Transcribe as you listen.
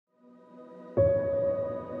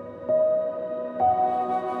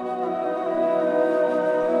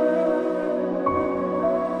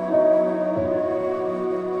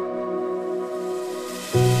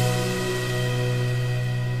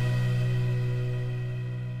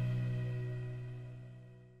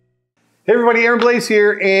Hey everybody, Blaise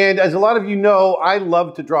here, and as a lot of you know, I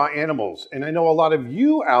love to draw animals, and I know a lot of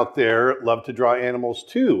you out there love to draw animals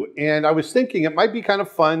too. And I was thinking it might be kind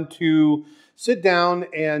of fun to sit down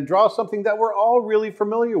and draw something that we're all really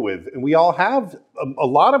familiar with. And we all have, a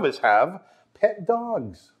lot of us have, pet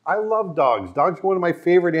dogs. I love dogs. Dogs are one of my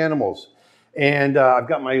favorite animals. And I've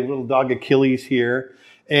got my little dog Achilles here.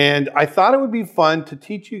 And I thought it would be fun to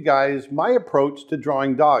teach you guys my approach to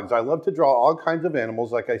drawing dogs. I love to draw all kinds of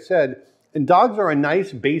animals, like I said. And dogs are a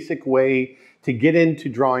nice basic way to get into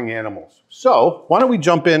drawing animals. So why don't we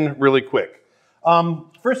jump in really quick.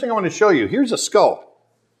 First thing I want to show you, here's a skull.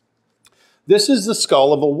 This is the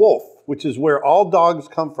skull of a wolf, which is where all dogs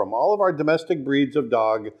come from. All of our domestic breeds of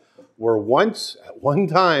dog were once, at one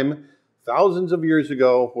time, thousands of years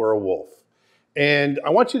ago, were a wolf. And I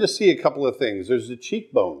want you to see a couple of things. There's the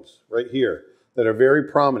cheekbones right here that are very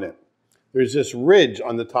prominent. There's this ridge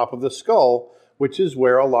on the top of the skull, which is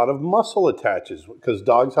where a lot of muscle attaches, because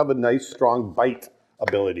dogs have a nice strong bite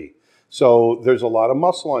ability. So there's a lot of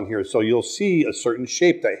muscle on here. So you'll see a certain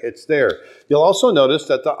shape that hits there. You'll also notice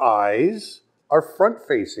that the eyes are front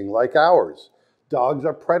facing like ours. Dogs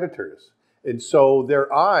are predators. And so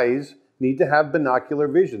their eyes need to have binocular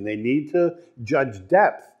vision. They need to judge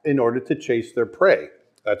depth in order to chase their prey.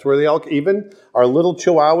 That's where they all, even our little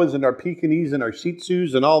Chihuahuas and our Pekingese and our Shih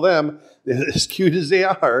Tzus and all them, as cute as they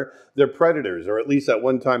are, they're predators, or at least at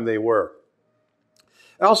one time they were.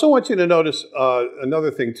 I also want you to notice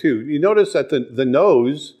another thing too. You notice that the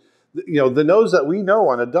nose, the nose that we know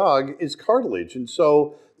on a dog is cartilage. And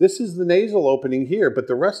so this is the nasal opening here, but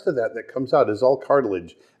the rest of that comes out is all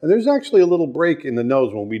cartilage. And there's actually a little break in the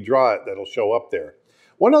nose when we draw it that'll show up there.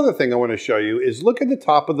 One other thing I want to show you is look at the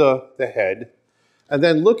top of the head. And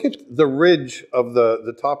then look at the ridge of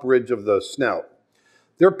the top ridge of the snout.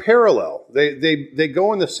 They're parallel. They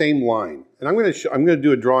go in the same line. And I'm going to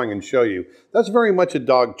do a drawing and show you. That's very much a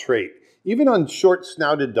dog trait. Even on short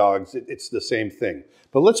snouted dogs, it's the same thing.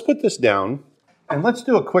 But let's put this down and let's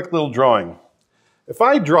do a quick little drawing. If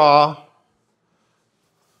I draw,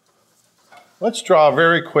 let's draw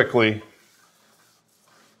very quickly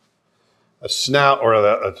a snout or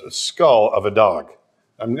a skull of a dog.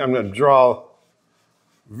 I'm going to draw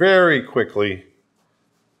very quickly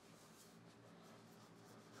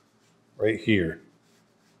right here.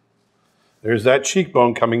 There's that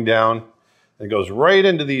cheekbone coming down and it goes right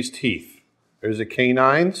into these teeth. There's the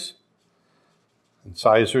canines,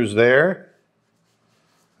 incisors there.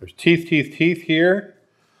 There's teeth here.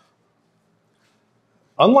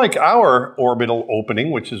 Unlike our orbital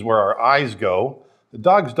opening, which is where our eyes go, the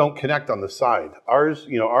dogs don't connect on the side. Ours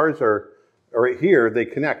are right here, they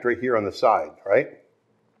connect right here on the side, right?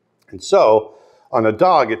 And so on a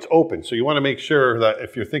dog, it's open. So you want to make sure that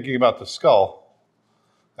if you're thinking about the skull,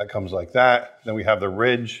 that comes like that. Then we have the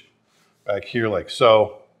ridge back here like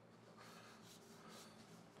so.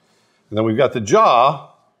 And then we've got the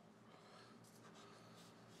jaw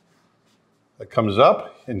that comes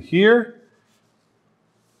up in here,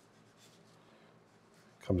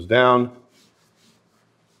 comes down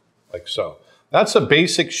like so. That's a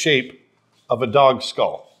basic shape of a dog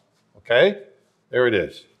skull, okay? There it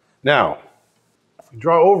is. Now, if we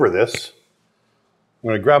draw over this, I'm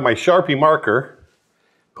going to grab my Sharpie marker,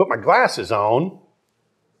 put my glasses on,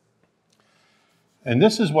 and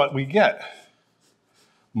this is what we get.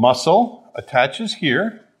 Muscle attaches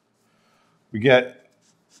here. We get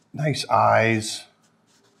nice eyes.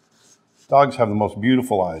 Dogs have the most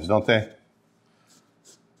beautiful eyes, don't they?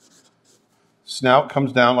 Snout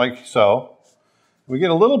comes down like so. We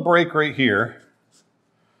get a little break right here.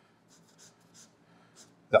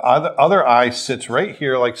 The other eye sits right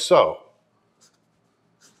here like so.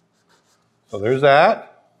 So there's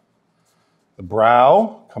that. The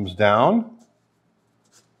brow comes down.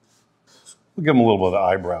 We'll give him a little bit of the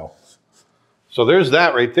eyebrow. So there's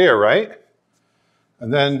that right there, right?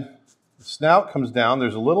 And then the snout comes down.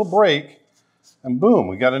 There's a little break. And boom,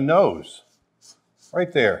 we got a nose.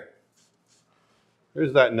 Right there.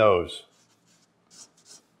 There's that nose.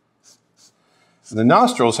 And the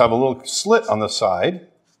nostrils have a little slit on the side.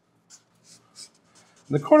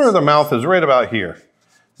 The corner of the mouth is right about here.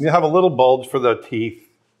 You have a little bulge for the teeth.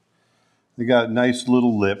 You got a nice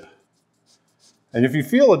little lip. And if you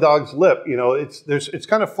feel a dog's lip, it's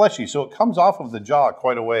kind of fleshy, so it comes off of the jaw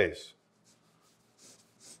quite a ways.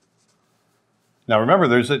 Now remember,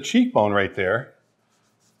 there's a cheekbone right there.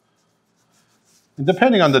 And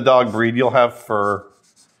depending on the dog breed, you'll have fur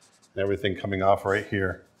and everything coming off right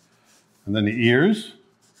here. And then the ears.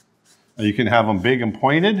 Now you can have them big and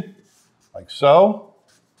pointed, like so.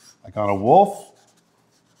 Like on a wolf,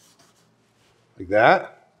 like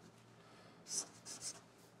that.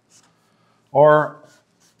 or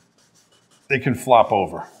they can flop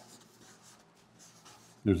over.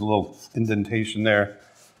 There's a little indentation there,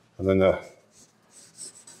 and then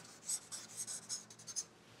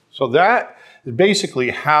so that is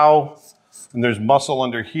basically how, and there's muscle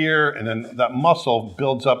under here, and then that muscle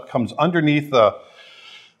builds up, comes underneath the,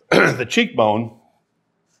 the cheekbone.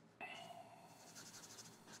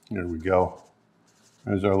 There we go.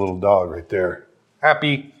 There's our little dog right there.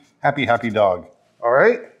 Happy, happy, happy dog. All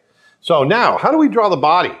right? So now, how do we draw the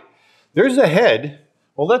body? There's the head.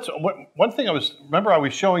 Well, that's one thing remember I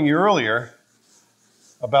was showing you earlier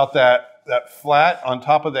about that flat on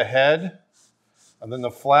top of the head and then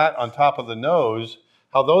the flat on top of the nose,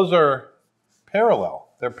 how those are parallel.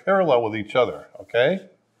 They're parallel with each other, okay?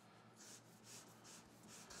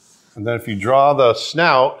 And then if you draw the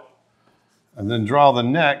snout and then draw the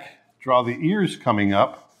neck, draw the ears coming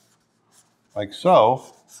up like so,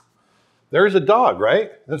 there's a dog,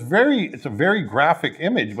 right? It's a very graphic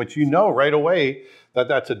image, but you know right away that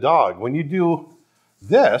that's a dog. When you do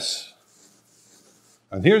this,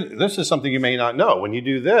 and here, this is something you may not know. When you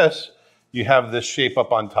do this, you have this shape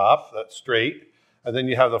up on top, that's straight, and then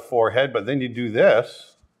you have the forehead, but then you do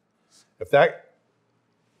this. If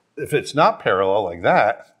it's not parallel like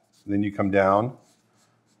that, then you come down,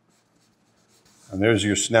 and there's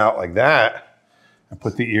your snout like that, and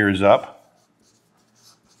put the ears up.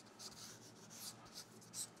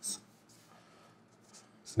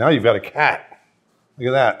 Now you've got a cat. Look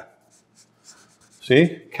at that.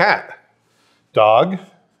 See? Cat. Dog.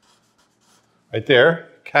 Right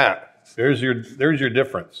there. Cat. There's your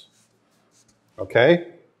difference.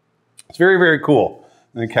 Okay? It's very, very cool.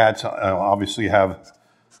 And the cats obviously have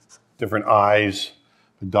different eyes.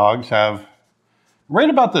 The dogs have, right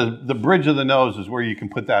about the bridge of the nose is where you can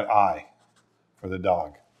put that eye for the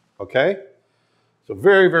dog. Okay? So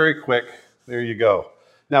very, very quick. There you go.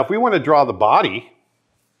 Now if we want to draw the body,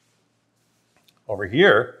 over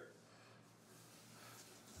here,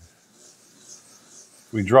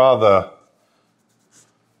 we draw the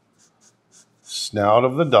snout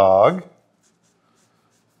of the dog.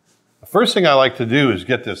 The first thing I like to do is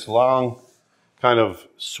get this long kind of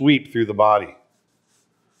sweep through the body.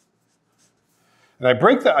 And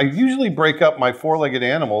I usually break up my four-legged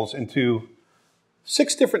animals into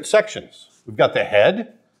 6 different sections. We've got the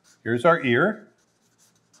head. Here's our ear.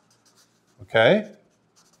 Okay.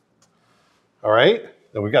 All right,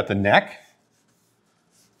 then we've got the neck.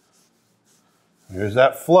 There's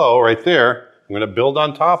that flow right there I'm going to build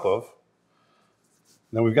on top of.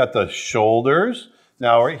 Then we've got the shoulders.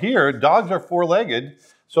 Now right here, dogs are four-legged,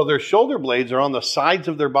 so their shoulder blades are on the sides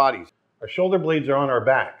of their bodies. Our shoulder blades are on our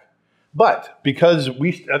back. But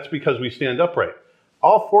that's because we stand upright.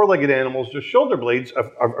 All four-legged animals, their shoulder blades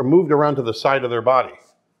are moved around to the side of their body.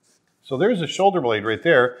 So there's a shoulder blade right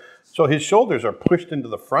there. So his shoulders are pushed into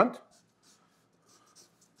the front.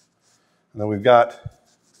 And then we've got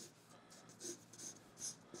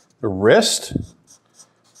the wrist,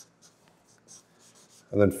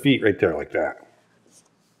 and then feet right there like that.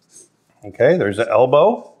 Okay, there's the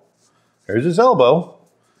elbow. There's his elbow.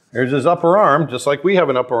 There's his upper arm, just like we have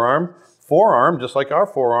an upper arm. Forearm, just like our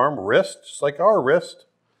forearm. Wrist, just like our wrist.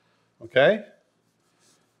 Okay?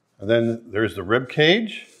 And then there's the rib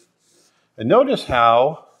cage. And notice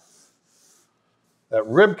how that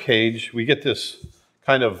rib cage, we get this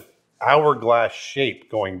kind of hourglass shape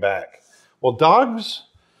going back. Well, dogs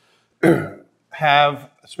have,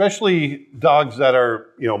 especially dogs that are,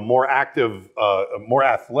 more active, more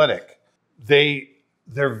athletic, they're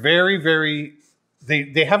very, very,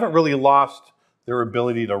 they haven't really lost their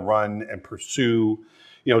ability to run and pursue.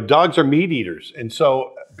 Dogs are meat eaters. And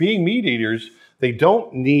so being meat eaters, they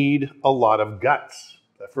don't need a lot of guts,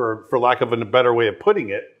 for lack of a better way of putting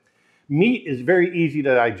it. Meat is very easy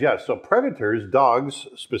to digest. So predators, dogs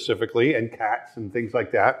specifically, and cats and things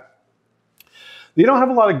like that, they don't have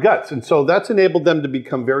a lot of guts. And so that's enabled them to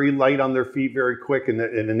become very light on their feet very quick, and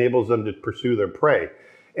it enables them to pursue their prey.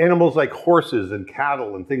 Animals like horses and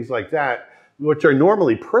cattle and things like that, which are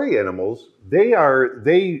normally prey animals,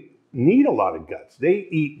 they need a lot of guts. They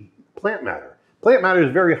eat plant matter. Plant matter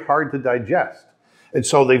is very hard to digest. And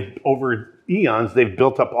so over eons, they've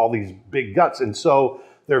built up all these big guts. And so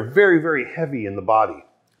they're very, very heavy in the body.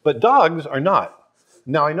 But dogs are not.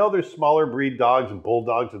 Now, I know there's smaller breed dogs and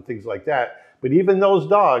bulldogs and things like that, but even those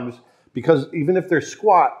dogs, because even if they're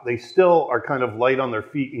squat, they still are kind of light on their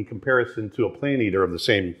feet in comparison to a plant eater of the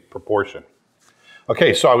same proportion.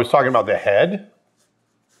 Okay, so I was talking about the head.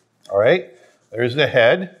 All right, there's the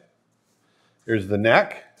head. Here's the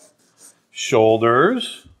neck,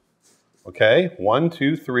 shoulders. Okay, 1,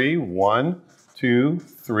 2, 3, 1, 2,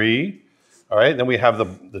 3. All right, then we have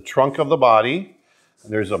the trunk of the body.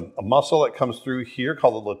 And there's a muscle that comes through here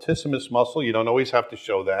called the latissimus muscle. You don't always have to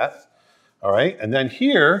show that. All right, and then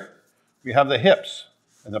here we have the hips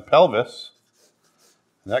and the pelvis.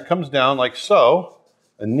 And that comes down like so.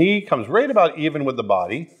 The knee comes right about even with the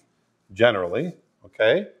body, generally,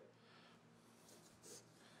 okay?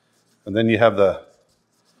 And then you have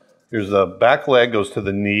here's the back leg goes to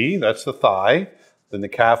the knee, that's the thigh, then the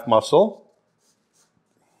calf muscle,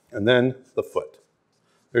 and then the foot.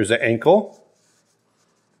 There's the ankle,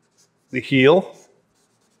 the heel,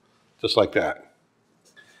 just like that.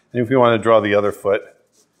 And if you want to draw the other foot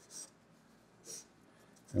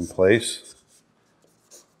in place,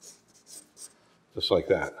 just like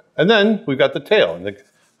that. And then we've got the tail, and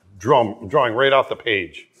drawing right off the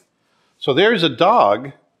page. So there's a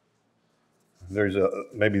dog. There's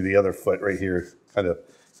maybe the other foot right here, kind of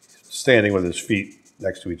standing with his feet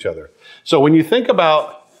next to each other. So when you think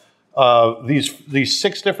about these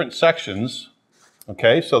 6 different sections,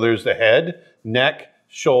 okay, so there's the head, neck,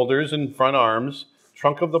 shoulders, and front arms,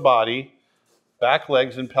 trunk of the body, back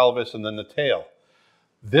legs and pelvis, and then the tail.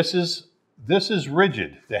 This is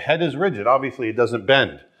rigid. The head is rigid. Obviously, it doesn't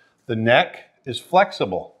bend. The neck is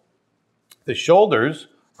flexible. The shoulders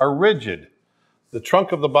are rigid. The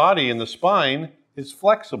trunk of the body and the spine is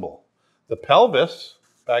flexible. The pelvis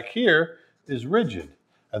back here is rigid.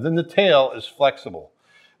 And then the tail is flexible.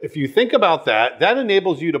 If you think about that, that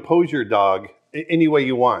enables you to pose your dog any way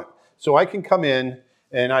you want. So I can come in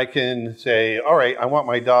and I can say, all right, I want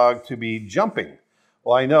my dog to be jumping.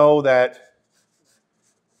 Well, I know that,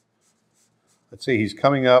 let's say he's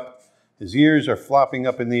coming up, his ears are flopping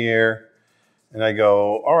up in the air, and I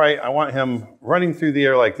go, all right, I want him running through the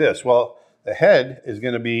air like this. Well, the head is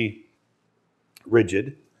going to be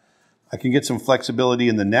rigid. I can get some flexibility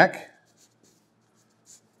in the neck.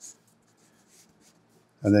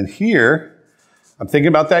 And then here, I'm thinking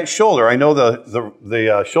about that shoulder. I know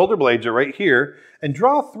the shoulder blades are right here. And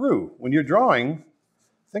draw through. When you're drawing,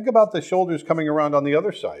 think about the shoulders coming around on the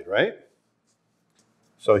other side, right?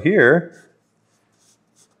 So here,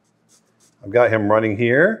 I've got him running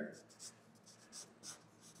here.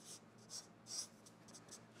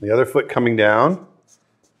 The other foot coming down.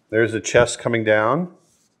 There's the chest coming down.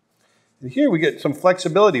 And here we get some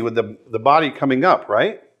flexibility with the body coming up,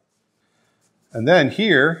 right? And then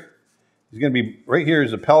here, he's going to be, right here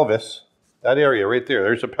is the pelvis. That area right there,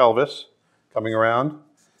 there's the pelvis coming around.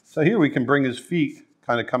 So here we can bring his feet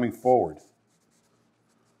kind of coming forward.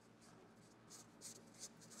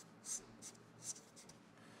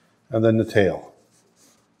 And then the tail.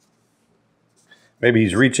 Maybe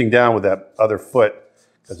he's reaching down with that other foot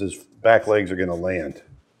because his back legs are going to land.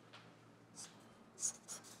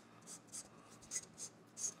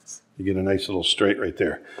 You get a nice little straight right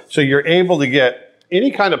there. So you're able to get any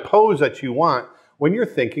kind of pose that you want when you're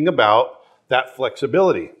thinking about that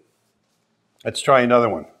flexibility. Let's try another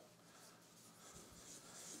one.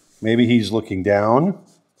 Maybe he's looking down.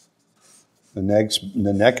 The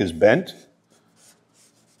neck is bent.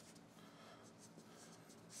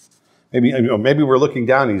 Maybe we're looking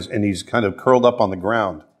down and he's kind of curled up on the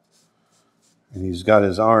ground. And he's got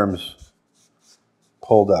his arms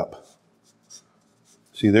pulled up.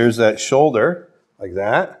 See, there's that shoulder, like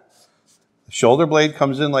that. The shoulder blade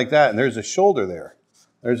comes in like that, and there's a shoulder there.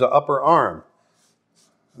 There's an upper arm.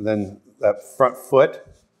 And then that front foot,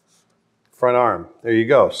 front arm. There you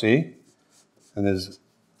go, see? And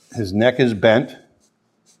his neck is bent.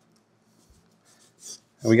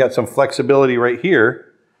 And we got some flexibility right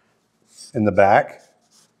here in the back.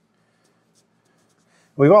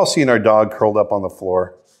 We've all seen our dog curled up on the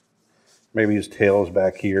floor. Maybe his tail is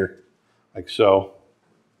back here, like so.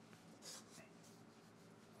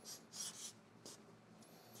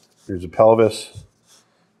 Here's the pelvis,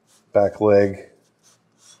 back leg,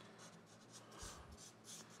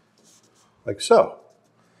 like so.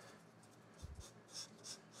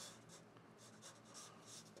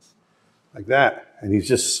 Like that. And he's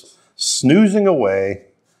just snoozing away,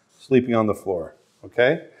 sleeping on the floor,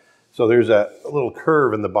 okay? So there's a little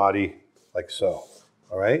curve in the body, like so,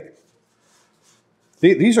 all right?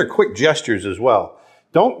 These are quick gestures as well.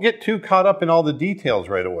 Don't get too caught up in all the details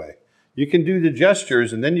right away. You can do the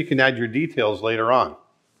gestures and then you can add your details later on.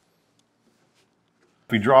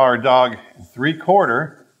 If we draw our dog in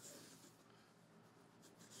 3/4,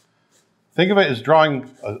 think of it as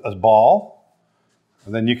drawing a ball,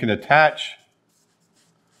 and then you can attach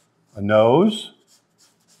a nose.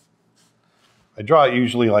 I draw it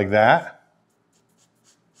usually like that.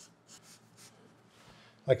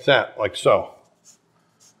 Like that, like so.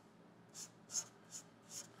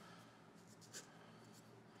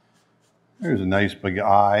 There's a nice big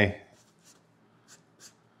eye.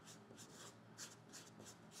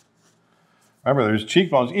 Remember, there's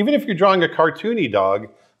cheekbones. Even if you're drawing a cartoony dog,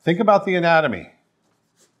 think about the anatomy.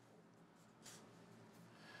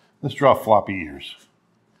 Let's draw floppy ears.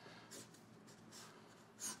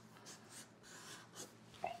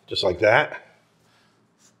 Just like that.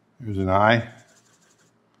 Here's an eye.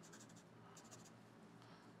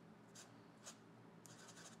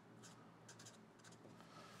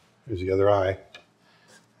 Here's the other eye.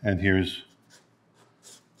 And here's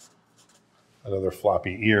another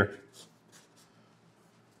floppy ear.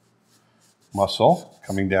 Muscle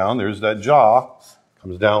coming down. There's that jaw.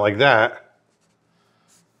 Comes down like that.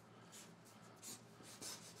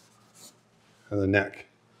 And the neck.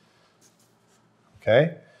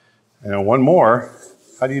 Okay? And then one more.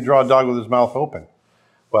 How do you draw a dog with his mouth open?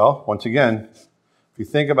 Well, once again, if you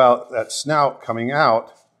think about that snout coming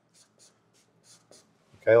out,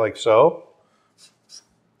 okay, like so.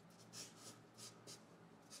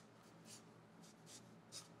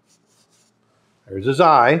 There's his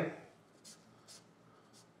eye.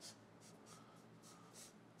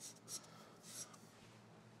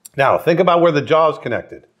 Now, think about where the jaw is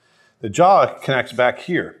connected. The jaw connects back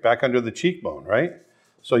here, back under the cheekbone, right?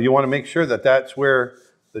 So you want to make sure that that's where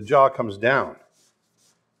the jaw comes down,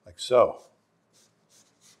 like so.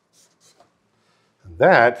 And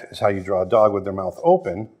that is how you draw a dog with their mouth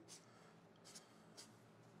open,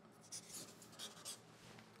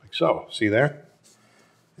 like so. See there?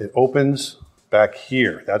 It opens back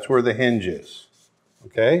here. That's where the hinge is,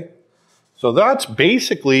 okay? So that's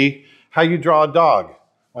basically how you draw a dog.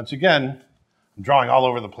 Once again, I'm drawing all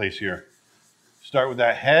over the place here. Start with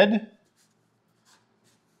that head.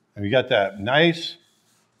 And you got that nice,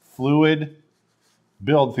 fluid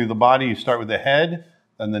build through the body. You start with the head,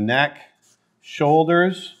 then the neck,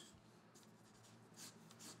 shoulders,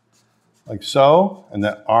 like so, and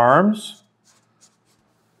the arms.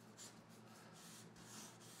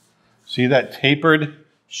 See that tapered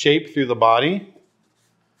shape through the body?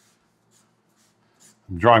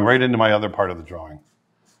 I'm drawing right into my other part of the drawing.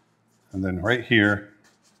 And then right here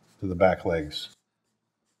to the back legs.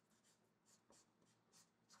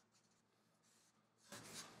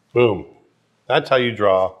 Boom. That's how you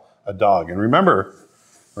draw a dog. And remember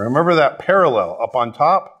that parallel up on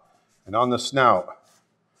top and on the snout.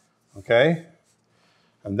 Okay?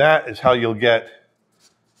 And that is how you'll get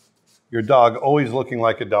your dog always looking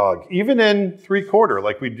like a dog. Even in 3/4,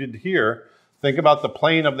 like we did here, think about the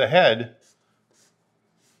plane of the head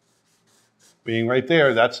being right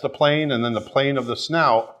there. That's the plane, and then the plane of the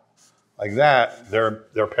snout, like that,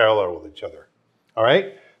 they're parallel with each other. All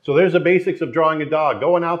right? So there's the basics of drawing a dog.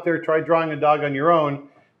 Going out there, try drawing a dog on your own,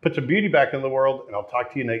 put some beauty back in the world, and I'll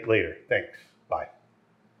talk to you later. Thanks. Bye.